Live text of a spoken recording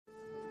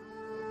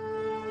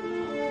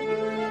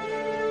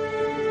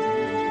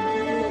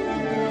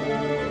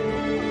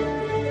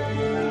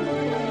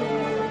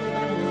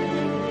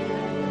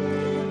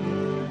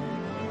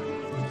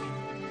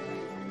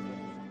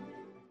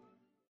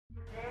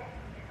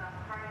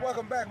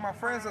Welcome back, my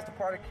friends. It's the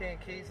Party King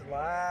Keys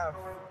live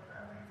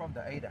from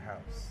the Ada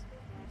House.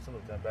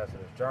 Salute to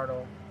Ambassador's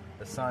Journal.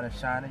 The sun is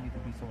shining. You can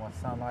be someone's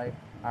sunlight.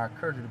 I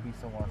encourage you to be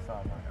someone's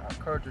sunlight. I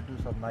encourage you to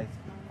do something nice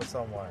for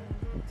someone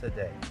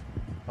today.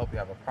 Hope you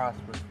have a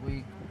prosperous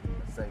week,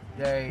 a safe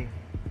day,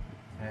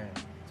 and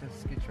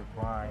just get your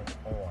grind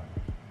on.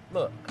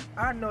 Look,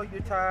 I know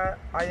you're tired.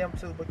 I am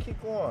too, but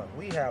keep going.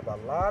 We have a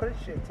lot of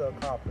shit to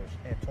accomplish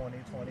in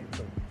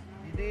 2022.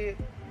 You did?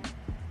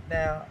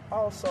 Now,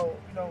 also,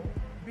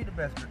 be the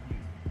best for you.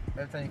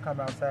 Every time you come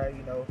outside,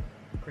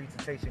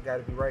 presentation got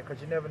to be right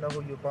because you never know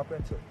who you'll bump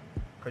into.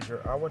 Because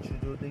I want you to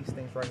do these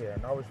things right here.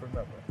 And always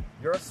remember,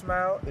 your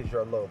smile is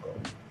your logo.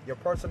 Your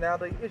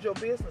personality is your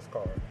business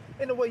card.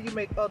 And the way you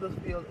make others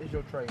feel is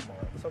your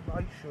trademark. So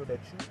make sure that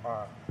you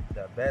are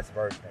the best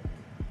version of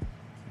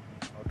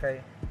you.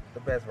 Okay?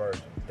 The best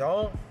version.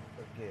 Don't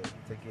forget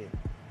to get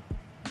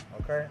it.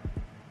 Okay?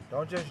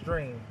 Don't just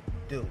dream.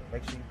 Do.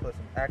 Make sure you put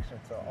some action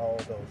to all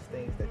those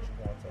things that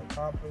you want to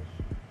accomplish.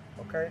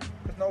 Okay?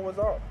 Because no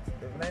results.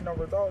 If it ain't no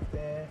results,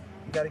 then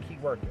you got to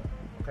keep working.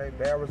 Okay?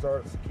 Bad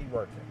results, keep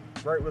working.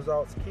 Great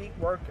results, keep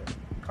working.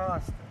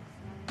 Constance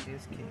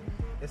is key.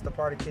 It's the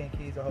Party King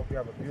Keys. I hope you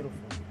have a beautiful,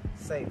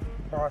 safe,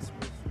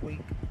 prosperous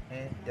week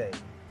and day.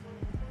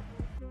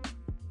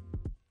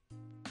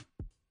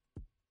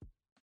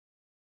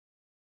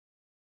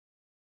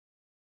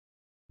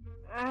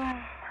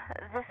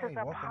 This is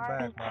a Welcome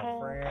Party back, my King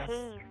friends.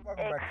 Keys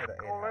Welcome back to the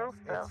Ada House.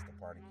 exclusive. It's the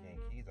Party King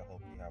Keys. I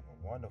hope you have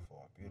a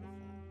wonderful, beautiful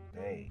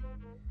day.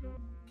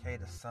 Okay,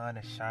 the sun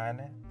is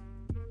shining.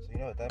 So you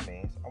know what that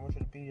means. I want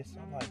you to be the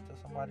sunlight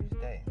to somebody's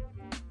day.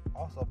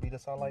 Also, be the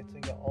sunlight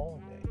to your own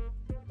day.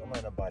 Don't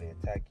let nobody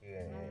attack you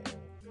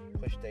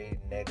and push their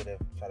negative,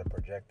 try to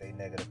project their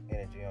negative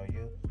energy on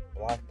you.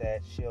 Block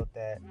that, shield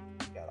that.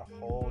 You got a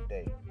whole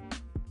day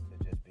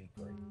to just be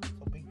great.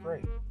 So be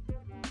great.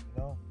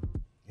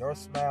 Your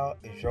smile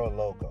is your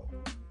logo.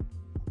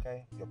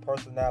 Okay? Your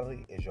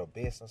personality is your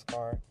business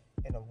card.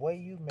 And the way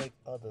you make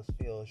others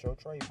feel is your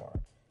trademark.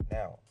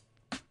 Now,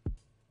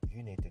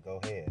 you need to go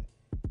ahead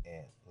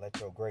and let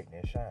your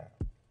greatness shine.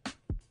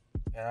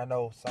 And I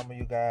know some of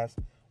you guys,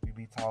 we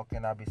be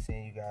talking, I be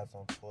seeing you guys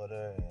on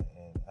Twitter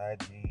and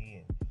IG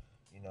and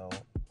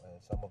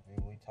some of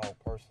you we talk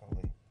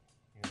personally.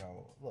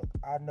 Look,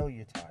 I know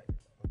you're tired,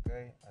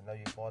 okay? I know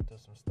you're going through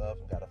some stuff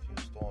and got a few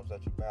storms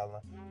that you're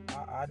battling.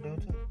 I do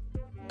too.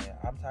 And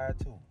I'm tired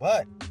too.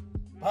 But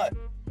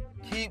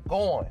keep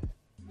going.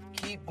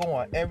 Keep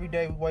going. Every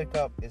day we wake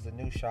up is a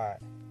new shot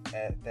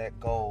at that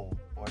goal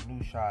or a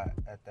new shot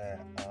at that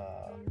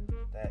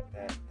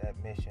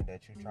mission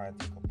that you're trying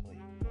to complete.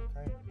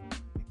 Okay?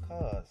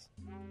 Because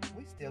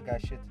we still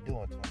got shit to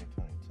do in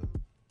 2022.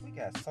 We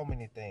got so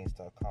many things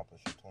to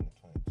accomplish in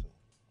 2022.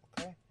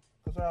 Okay?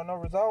 Because there are no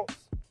results,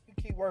 you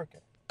keep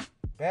working.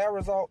 Bad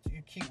results,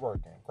 you keep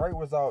working. Great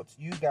results,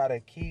 you gotta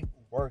keep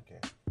working.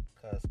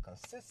 Because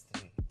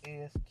consistency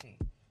is key.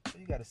 So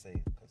you gotta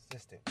stay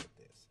consistent with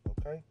this.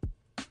 Okay?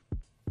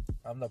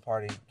 I'm the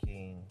Party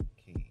King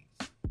Keys.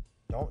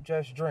 Don't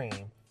just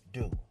dream,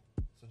 do.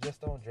 So just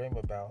don't dream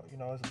about,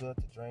 it's good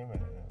to dream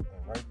and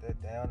write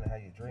that down and how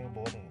you dream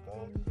board and your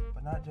goals.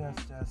 But not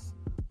just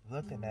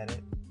looking at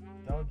it.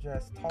 Don't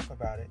just talk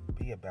about it,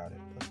 be about it.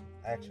 Put some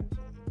action to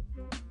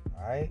it.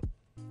 Alright?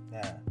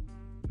 Now,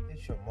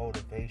 it's your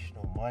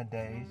motivational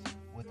Mondays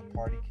with the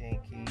Party King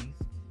Keys.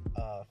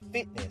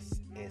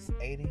 Fitness is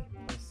 80%.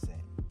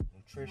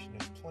 Nutrition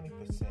is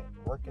 20%.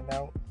 Working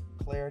out,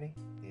 clarity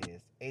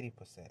is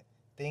 80%.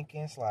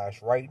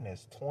 Thinking/writing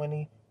is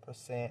 20%.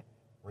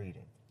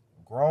 Reading.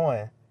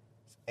 Growing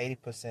is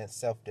 80%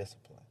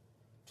 self-discipline.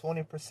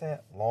 20%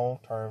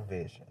 long-term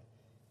vision.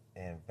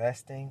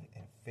 Investing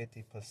in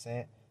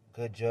 50%.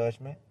 Good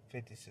judgment.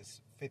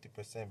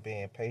 50%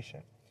 being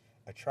patient.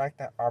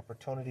 Attracting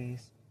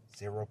opportunities,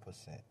 0%.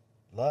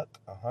 Luck,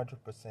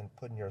 100%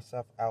 putting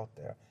yourself out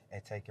there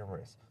and taking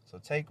risks. So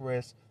take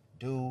risks.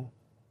 Do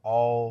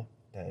all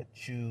that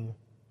you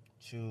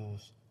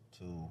choose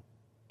to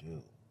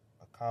do.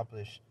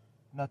 Accomplish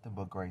nothing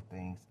but great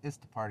things. It's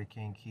the Party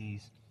King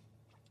Keys.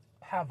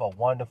 Have a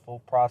wonderful,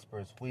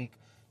 prosperous week.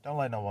 Don't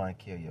let no one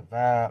kill your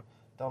vibe.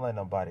 Don't let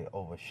nobody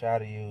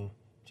overshadow you.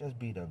 Just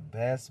be the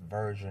best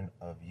version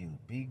of you.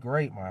 Be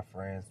great, my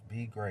friends.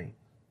 Be great.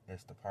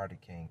 It's the Party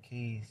King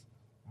Keys.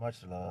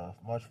 Much love,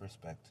 much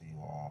respect to you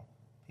all.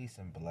 Peace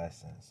and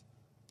blessings.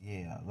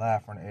 Yeah,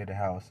 live from the Ada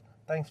House.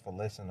 Thanks for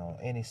listening on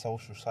any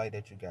social site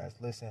that you guys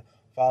listen.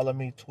 Follow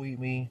me, tweet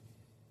me,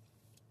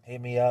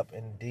 hit me up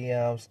in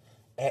DMs,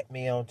 at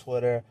me on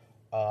Twitter,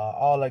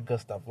 all that good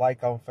stuff.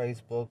 Like on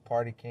Facebook,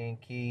 Party King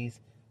Keys.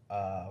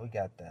 We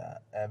got the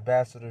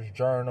Ambassador's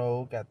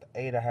Journal, got the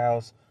Ada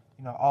House,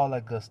 all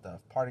that good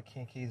stuff. Party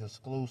King Keys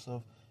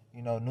exclusive.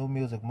 New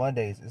Music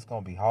Mondays. It's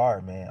gonna be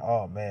hard, man.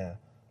 Oh man,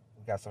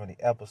 we got so many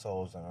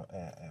episodes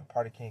and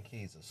Party King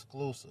Keys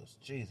exclusives.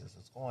 Jesus,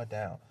 it's going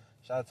down.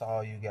 Shout out to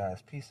all you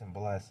guys. Peace and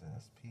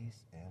blessings.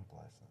 Peace and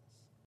blessings.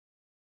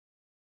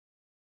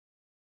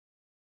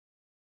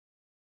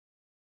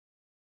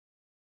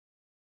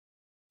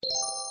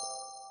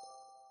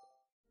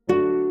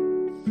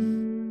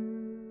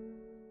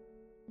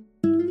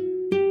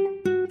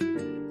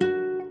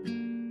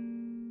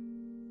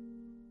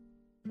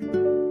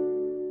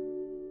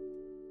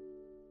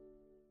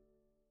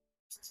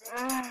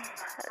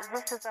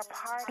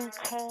 One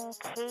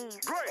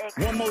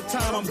more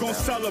time, I'm gonna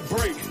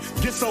celebrate.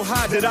 Get so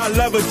high that I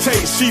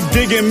levitate. She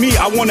digging me,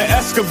 I wanna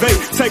excavate.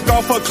 Take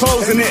off her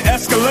clothes and then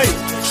escalate.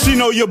 She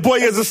know your boy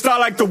is a star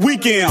like The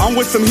Weeknd. I'm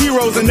with some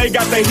heroes and they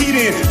got their heat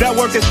in. That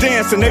work is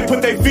dance and they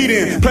put their feet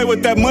in. Play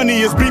with that money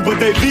is beat, but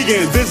they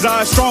vegan. This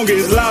eye stronger,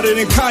 is louder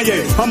than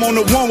Kanye. I'm on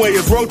the one way,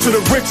 it's road to the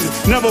riches.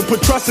 Never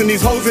put trust in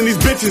these hoes and these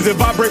bitches. If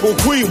I break with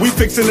Queen, we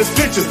fixing the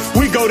stitches.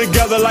 We go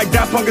together like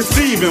Daft Punk and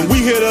Steven.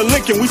 We hit a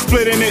lick and we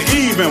split in it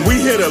even. We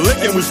hit a lick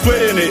and we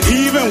split in it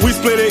even. We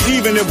split it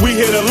even if we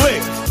hit a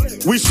lick.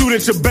 We shoot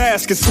at your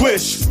basket,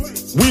 swish.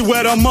 We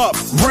wet them up,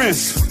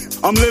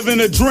 rinse. I'm living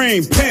a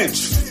dream,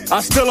 pinch. I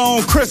still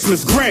own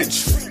Christmas,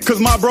 Grinch. Cause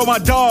my bro, my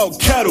dog,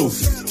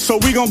 kettles. So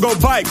we gon' go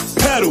bike,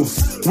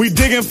 pedals. We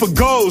digging for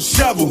gold,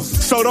 shovels.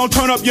 So don't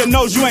turn up your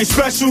nose, you ain't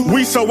special.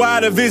 We so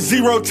out of it,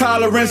 zero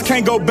tolerance.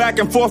 Can't go back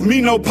and forth,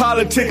 me no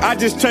politics. I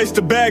just chase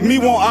the bag, me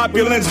want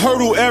opulence.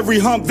 Hurdle every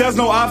hump, there's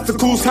no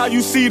obstacles. How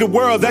you see the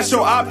world, that's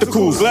your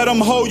opticals. Let them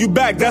hold you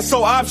back, that's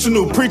so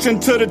optional. Preaching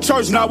to the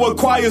church, not what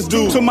choirs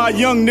do. To my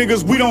young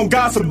niggas, we don't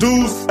gossip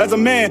dudes. As a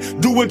man,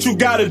 do what you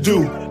gotta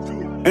do.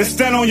 And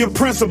stand on your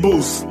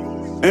principles.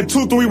 And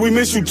 2-3, we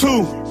miss you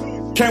too.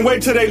 Can't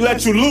wait till they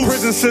let you loose.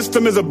 Prison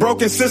system is a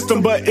broken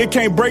system, but it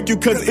can't break you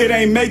cause it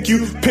ain't make you.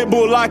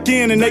 Pitbull lock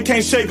in and they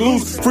can't shake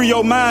loose. Free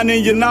your mind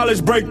and your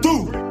knowledge break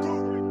through.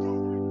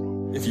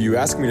 If you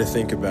ask me to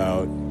think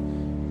about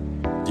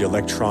the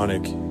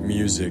electronic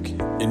music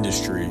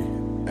industry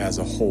as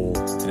a whole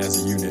and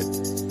as a unit,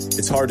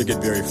 it's hard to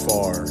get very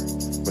far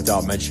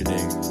without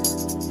mentioning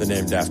the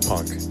name Daft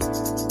Punk.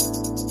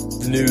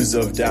 The news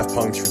of Daft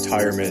Punk's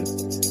retirement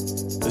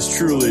is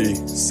truly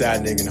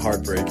saddening and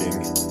heartbreaking.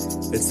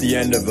 It's the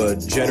end of a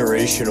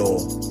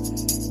generational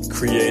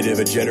creative,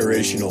 a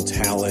generational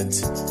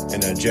talent,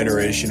 and a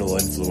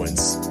generational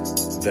influence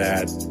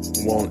that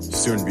won't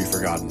soon be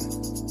forgotten.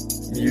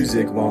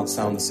 Music won't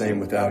sound the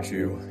same without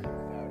you.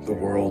 The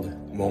world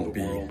won't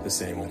be the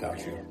same without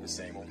you.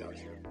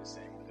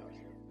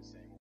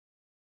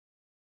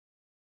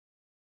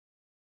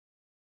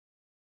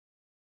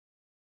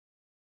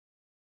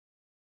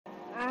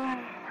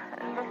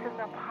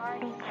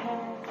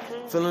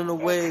 Feeling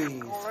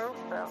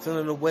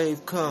the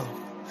wave come.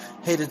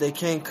 Haters, they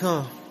can't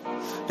come.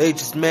 They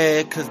just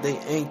mad cause they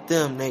ain't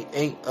them, they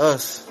ain't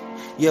us.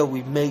 Yeah,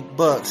 we make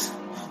bucks,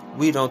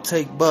 we don't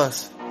take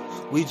bus.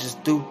 We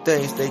just do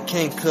things they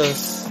can't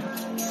cuss.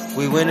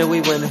 We winning,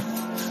 we winning.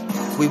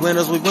 We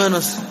winners, we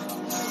winners.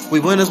 We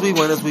winners, we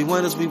winners, we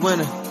winners, we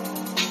winning.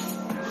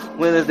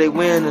 Winners they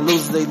win and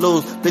losers they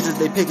lose. Bitches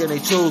they pick and they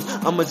choose.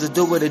 I'ma just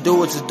do what they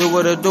do, just do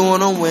what they're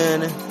doing, I'm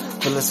winning.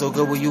 Feeling so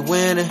good when you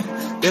winning.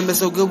 Been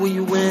so good when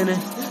you winning.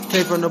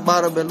 Came from the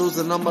bottom, been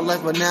losing all my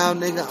life, but now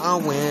nigga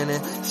I'm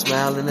winning.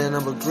 Smiling and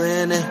I'm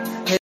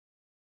grinning.